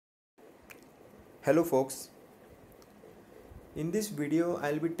Hello folks, in this video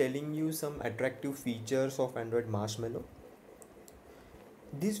I'll be telling you some attractive features of Android Marshmallow.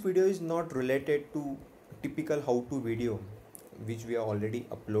 This video is not related to typical how-to video which we have already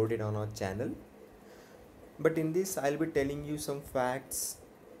uploaded on our channel, but in this I'll be telling you some facts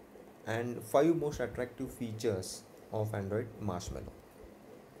and 5 most attractive features of Android Marshmallow.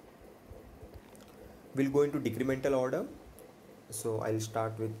 We'll go into decremental order, so I'll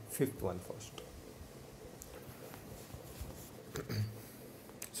start with fifth one first.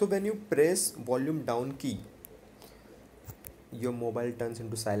 So when you press volume down key, your mobile turns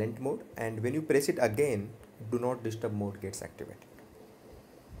into silent mode, and when you press it again, do not disturb mode gets activated.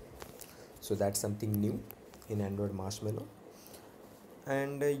 So that's something new in Android Marshmallow.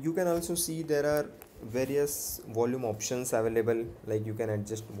 And you can also see there are various volume options available, like you can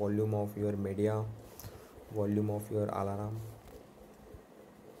adjust volume of your media, volume of your alarm.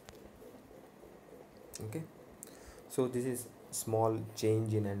 Okay, so this is small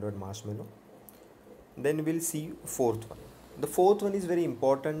change in Android Marshmallow. Then we'll see fourth one. The fourth one is very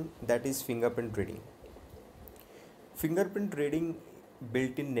important, that is fingerprint reading. Fingerprint reading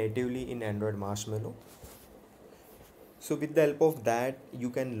built in natively in Android Marshmallow. So with the help of that, you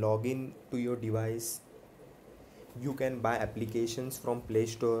can log in to your device. You can buy applications from Play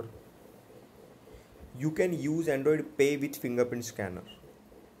Store. You can use Android Pay with fingerprint scanner.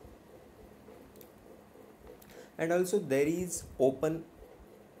 And also there is open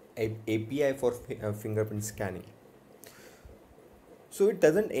API for fingerprint scanning. So it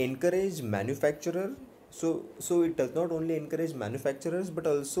doesn't encourage manufacturer. So it does not only encourage manufacturers but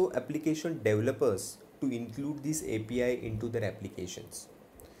also application developers to include this API into their applications.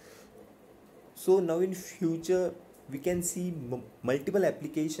 So now in future we can see multiple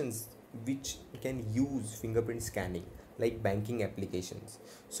applications which can use fingerprint scanning, like banking applications.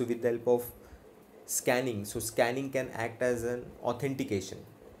 So with the help of scanning, so scanning can act as an authentication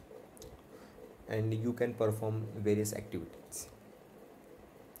and you can perform various activities.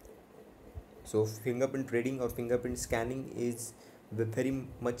 So fingerprint reading or fingerprint scanning is the very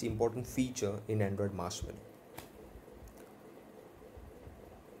much important feature in Android Marshmallow.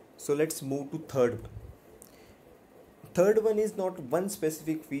 So let's move to third one. Third one is not one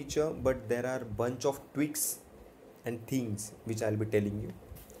specific feature, but there are bunch of tweaks and things which I'll be telling you.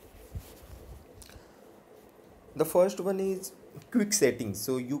 The first one is quick settings.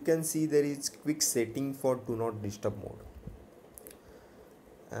 So you can see there is quick setting for do not disturb mode.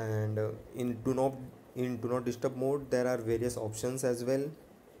 And in do not disturb mode there are various options as well,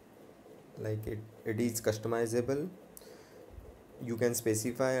 like it is customizable. You can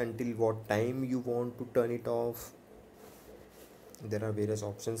specify until what time you want to turn it off. There are various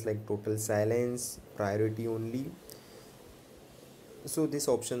options like total silence, priority only. So this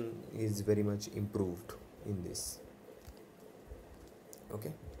option is very much improved in this.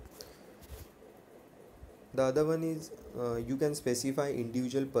 Okay, the other one is you can specify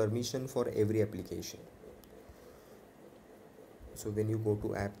individual permission for every application. So when you go to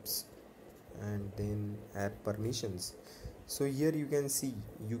apps and then app permissions, so here you can see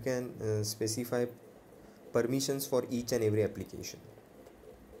you can specify permissions for each and every application.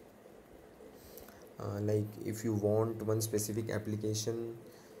 Like if you want one specific application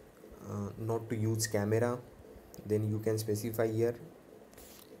not to use camera, then you can specify here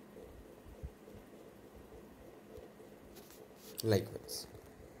likewise.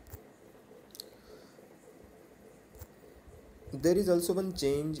 There is also one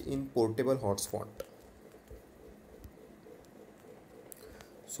change in portable hotspot.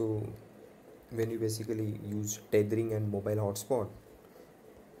 So when you basically use tethering and mobile hotspot,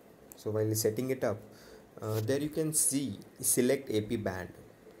 so while setting it up, there you can see select AP band.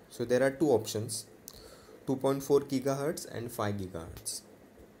 So there are two options, 2.4 gigahertz and 5 gigahertz.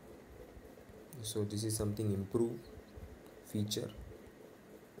 So this is something improved feature.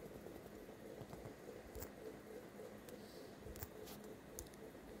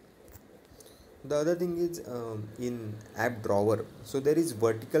 The other thing is in app drawer, so there is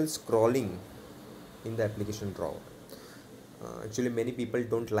vertical scrolling in the application drawer. Actually many people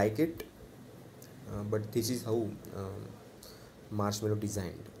don't like it, but this is how Marshmallow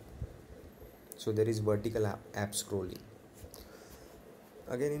designed. So there is vertical app scrolling.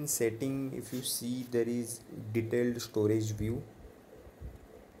 Again in setting, if you see, there is detailed storage view.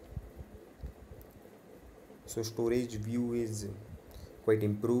 So storage view is quite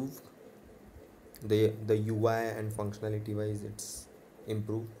improved. The UI and functionality wise it's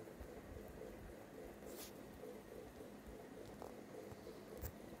improved.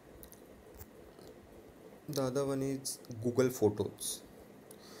 The other one is Google Photos.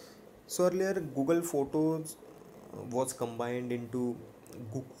 So earlier Google Photos was combined into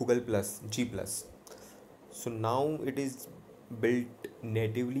Google Plus, G Plus. So now it is built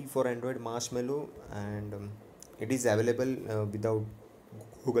natively for Android Marshmallow, and it is available without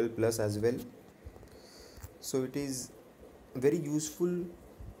Google Plus as well. So it is very useful,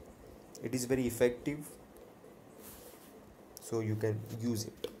 it is very effective, so you can use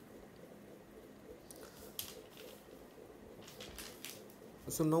it.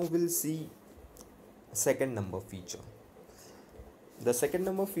 So now we'll see second number feature. The second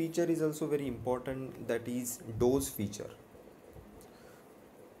number feature is also very important, that is doze feature.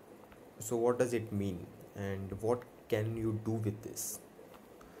 So what does it mean and what can you do with this?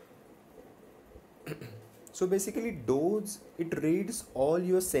 So basically doze, it reads all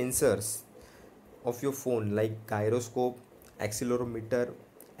your sensors of your phone like gyroscope, accelerometer,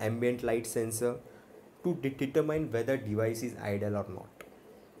 ambient light sensor to determine whether device is idle or not.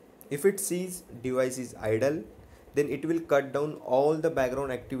 If it sees device is idle, then it will cut down all the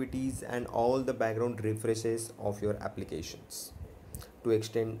background activities and all the background refreshes of your applications to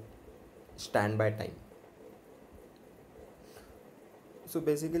extend standby time. So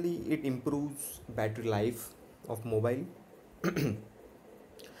basically it improves battery life of mobile.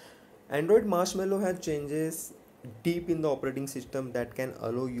 Android Marshmallow has changes deep in the operating system that can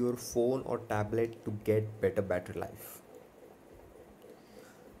allow your phone or tablet to get better battery life.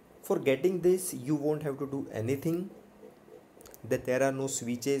 For getting this, you won't have to do anything, that there are no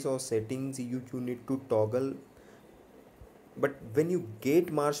switches or settings you need to toggle, but when you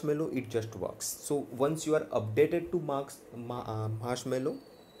get Marshmallow it just works. So once you are updated to Marshmallow,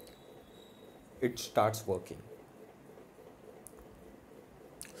 it starts working.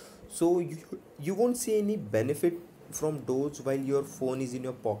 So you won't see any benefit from those while your phone is in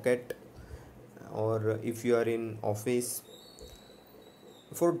your pocket, or if you are in office.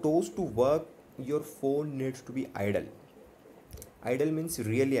 For those to work, your phone needs to be idle. Idle means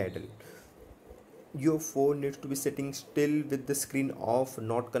really idle. Your phone needs to be sitting still with the screen off,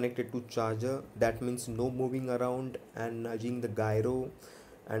 not connected to charger. That means no moving around and nudging the gyro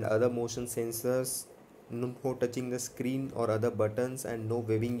and other motion sensors, no touching the screen or other buttons, and no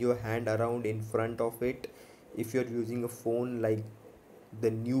waving your hand around in front of it if you're using a phone like the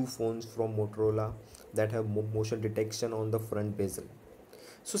new phones from Motorola that have motion detection on the front bezel.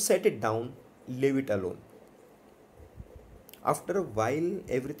 So set it down, leave it alone. After a while,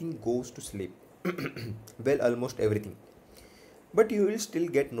 everything goes to sleep. Well, almost everything. But you will still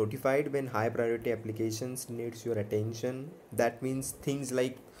get notified when high priority applications needs your attention. That means things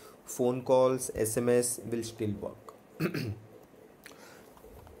like phone calls, SMS will still work.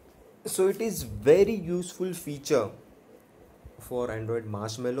 So it is very useful feature for Android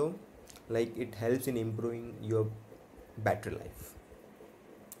Marshmallow. Like it helps in improving your battery life.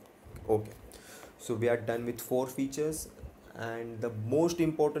 Okay. So we are done with four features, and the most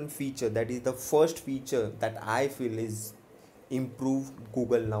important feature, that is the first feature that I feel is improved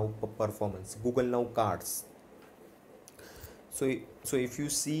Google Now performance, Google Now cards. So if you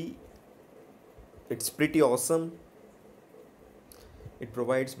see, it's pretty awesome. It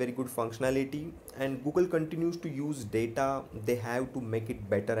provides very good functionality, and Google continues to use data they have to make it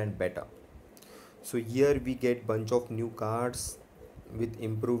better and better. So here we get bunch of new cards with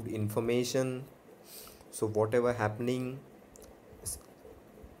improved information. So whatever happening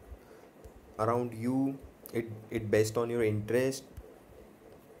around you, it based on your interest.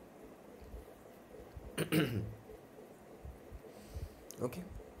 Okay.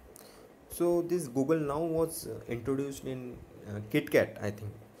 So this Google Now was introduced in KitKat, I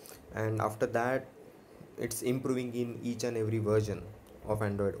think, and after that it's improving in each and every version of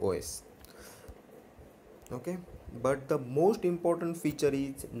Android OS. Okay, but the most important feature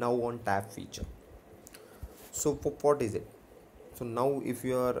is now on tap feature. So for what is it? So now if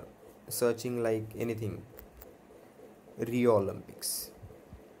you are searching like anything, Rio Olympics,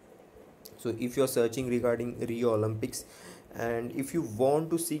 so if you are searching regarding Rio Olympics, and if you want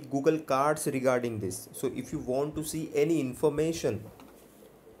to see Google cards regarding this, so if you want to see any information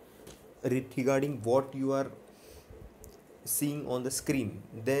regarding what you are seeing on the screen,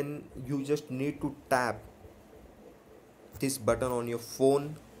 then you just need to tap this button on your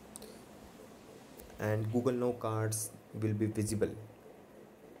phone and Google Now cards will be visible.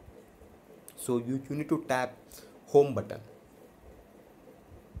 So you need to tap home button,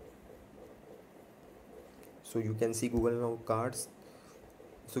 so you can see Google Now cards,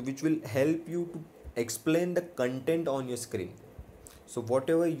 so which will help you to explain the content on your screen. So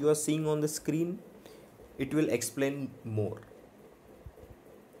whatever you are seeing on the screen, it will explain more.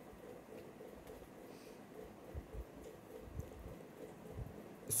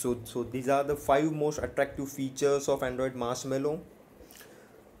 So these are the 5 most attractive features of Android Marshmallow.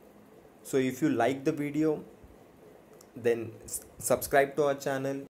 So if you like the video, then subscribe to our channel.